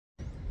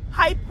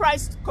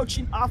High-priced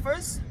coaching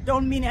offers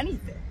don't mean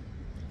anything.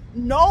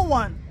 No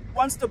one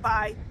wants to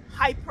buy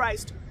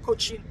high-priced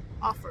coaching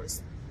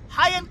offers.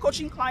 High-end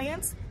coaching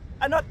clients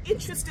are not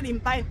interested in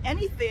buying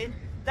anything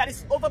that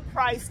is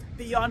overpriced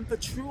beyond the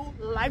true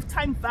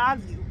lifetime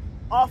value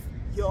of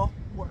your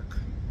work.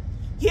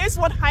 Here's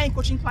what high-end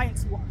coaching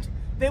clients want.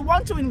 They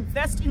want to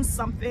invest in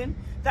something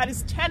that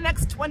is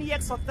 10x,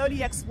 20x, or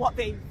 30x what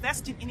they're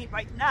investing in it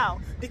right now,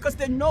 because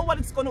they know what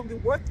it's going to be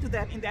worth to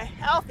them in their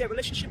health, their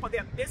relationship, or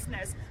their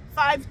business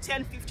 5,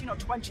 10, 15, or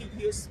 20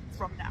 years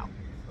from now.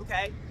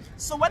 Okay?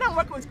 So when I'm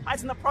working with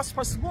clients in the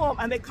prosperous womb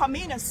and they come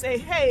in and say,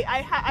 hey,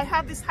 I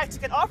have this high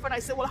ticket offer, and I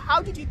say, well,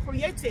 how did you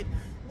create it?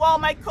 Well,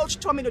 my coach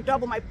told me to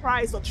double my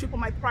price or triple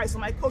my price, or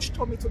my coach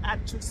told me to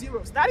add 2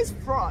 zeros. That is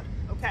fraud,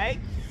 okay?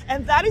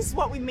 And that is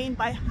what we mean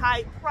by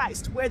high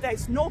priced, where there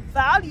is no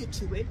value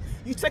to it.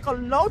 You take a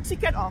low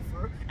ticket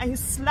offer and you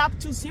slap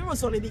 2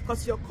 zeros on it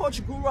because your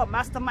coach guru or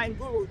mastermind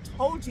guru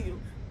told you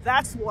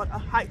that's what a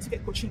high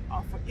ticket coaching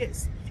offer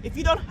is. If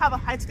you don't have a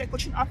high ticket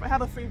coaching offer, I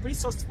have a free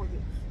resource for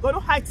you. Go to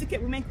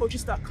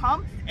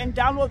highticketwomencoaches.com and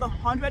download the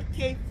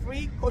 100K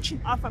free coaching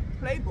offer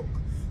playbook,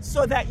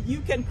 so that you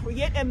can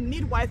create and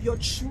midwife your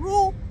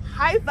true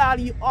high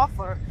value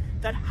offer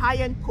that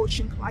high-end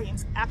coaching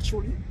clients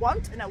actually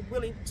want and are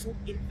willing to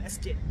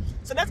invest in.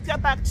 So let's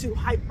get back to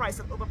high price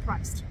and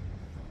overpriced.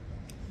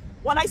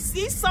 When I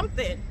see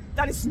something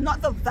that is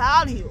not the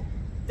value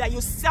that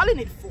you're selling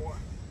it for,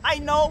 I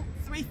know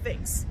 3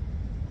 things.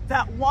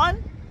 That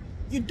 1,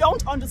 you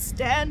don't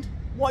understand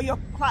what your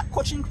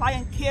coaching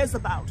client cares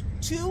about.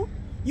 2,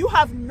 you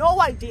have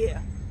no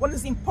idea what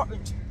is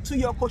important to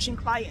your coaching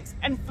clients.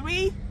 And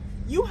 3,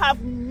 you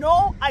have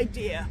no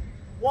idea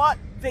what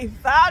they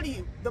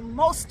value the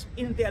most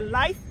in their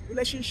life,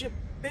 relationship,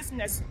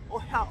 business,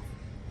 or health.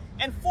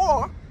 And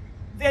 4,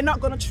 they're not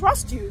going to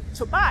trust you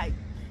to buy.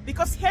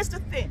 Because here's the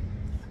thing,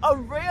 a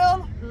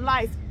real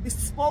life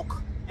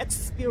bespoke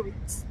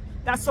experience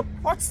that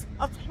supports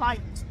a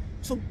client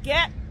to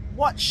get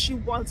what she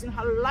wants in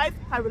her life,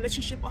 her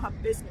relationship, or her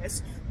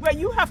business, where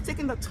you have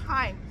taken the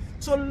time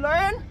to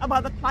learn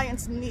about the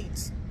client's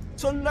needs,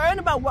 to learn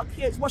about what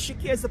she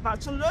cares about,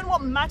 to learn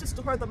what matters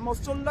to her the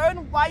most, to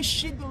learn why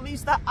she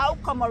believes that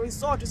outcome or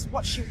result is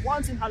what she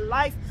wants in her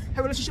life,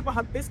 her relationship, or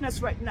her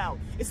business right now.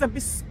 It's a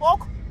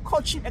bespoke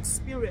coaching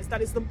experience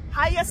that is the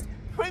highest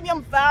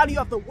premium value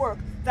of the work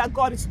that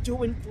God is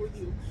doing through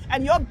you.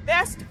 And your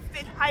best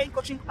fit high-end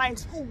coaching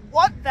clients who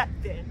want that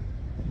thing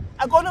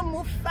are going to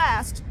move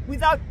fast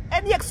without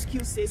any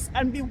excuses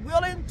and be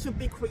willing to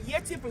be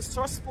creative,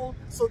 resourceful,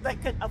 so they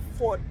can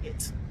afford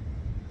it.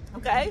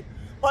 Okay?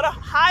 But a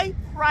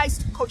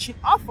high-priced coaching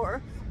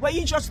offer, where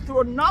you just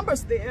throw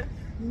numbers there,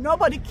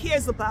 nobody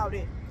cares about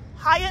it.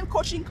 High-end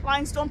coaching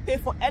clients don't pay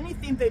for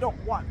anything they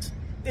don't want.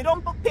 They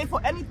don't pay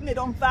for anything they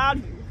don't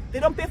value. They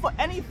don't pay for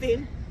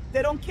anything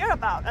they don't care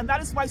about. And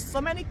that is why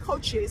so many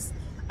coaches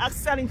are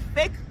selling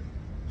fake,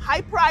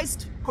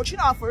 high-priced coaching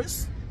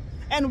offers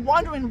and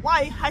wondering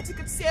why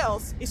high-ticket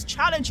sales is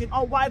challenging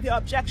or why there are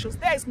objections.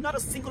 There is not a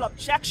single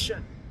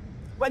objection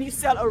when you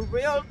sell a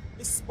real,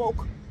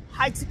 bespoke,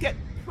 high-ticket,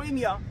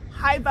 premium,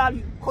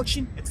 high-value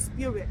coaching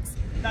experience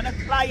that a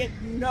client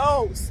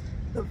knows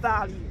the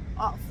value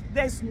of.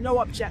 There's no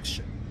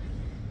objection.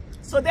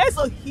 So there's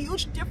a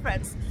huge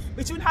difference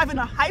between having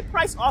a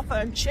high-price offer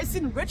and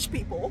chasing rich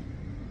people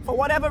for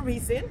whatever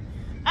reason,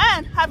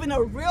 and having a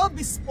real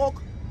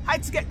bespoke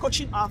high-ticket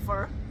coaching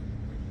offer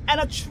and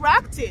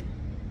attracting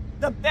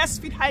the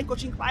best fit high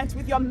coaching clients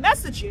with your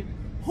messaging,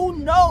 who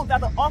know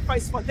that the offer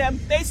is for them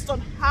based on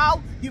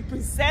how you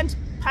present,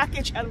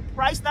 package, and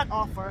price that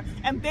offer,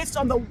 and based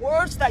on the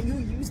words that you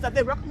use that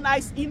they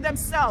recognize in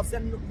themselves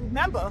and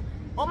remember,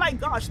 oh my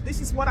gosh,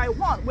 this is what I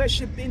want, where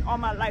she's been all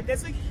my life.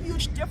 There's a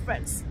huge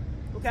difference.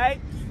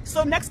 Okay?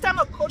 So next time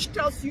a coach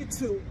tells you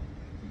to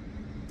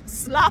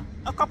slap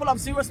a couple of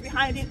zeros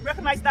behind it,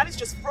 recognize that is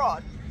just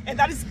fraud, and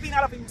that is being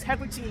out of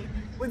integrity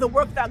with the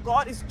work that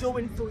God is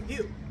doing through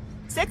you.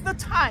 Take the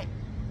time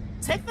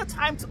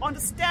to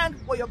understand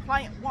what your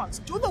client wants.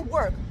 Do the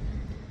work.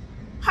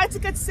 High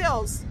ticket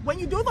sales, when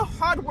you do the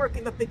hard work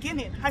in the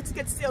beginning, high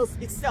ticket sales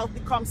itself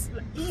becomes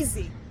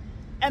easy,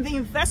 and the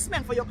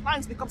investment for your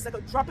clients becomes like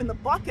a drop in the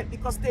bucket,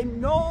 because they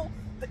know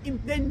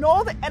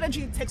the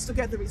energy it takes to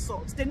get the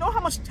results. They know how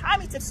much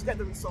time it takes to get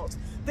the results.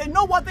 They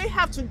know what they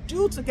have to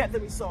do to get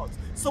the results.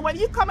 So when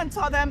you come and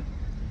tell them,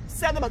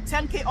 send them a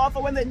 10K offer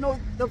when they know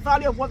the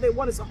value of what they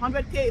want is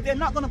 100K, they're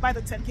not going to buy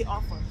the 10K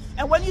offer.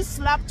 And when you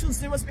slap 2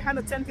 zeros behind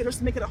the 10K just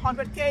to make it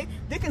 100K,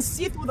 they can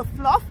see through the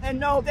fluff and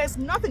know there's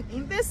nothing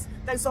in this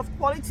that is of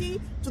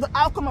quality to the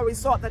outcome or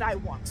result that I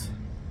want.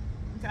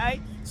 Okay?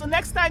 So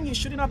next time you're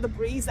shooting off the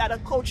breeze at a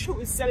coach who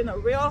is selling a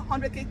real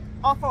 100K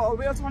offer or a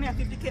real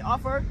 250K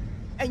offer,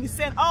 and you're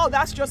saying, oh,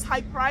 that's just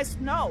high price.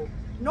 No,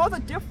 know the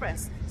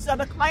difference, so that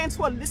the clients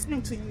who are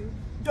listening to you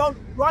don't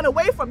run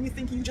away from you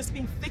thinking you're just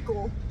being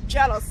fickle,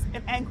 jealous,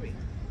 and angry.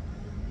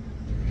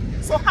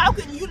 So how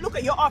can you look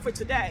at your offer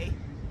today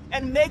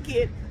and make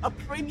it a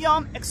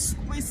premium,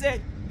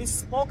 exquisite,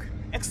 bespoke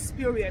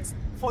experience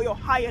for your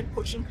high-end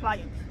coaching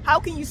client? How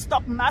can you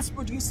stop mass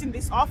producing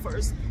these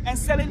offers and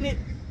selling it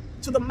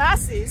to the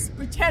masses,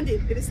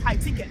 pretending it is high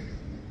ticket?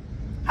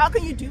 How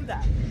can you do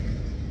that?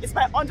 It's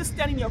by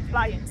understanding your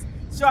clients.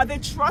 So they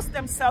trust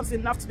themselves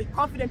enough to be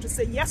confident to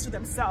say yes to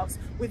themselves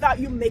without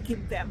you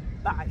making them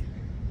buy.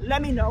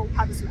 Let me know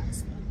how this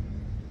lands.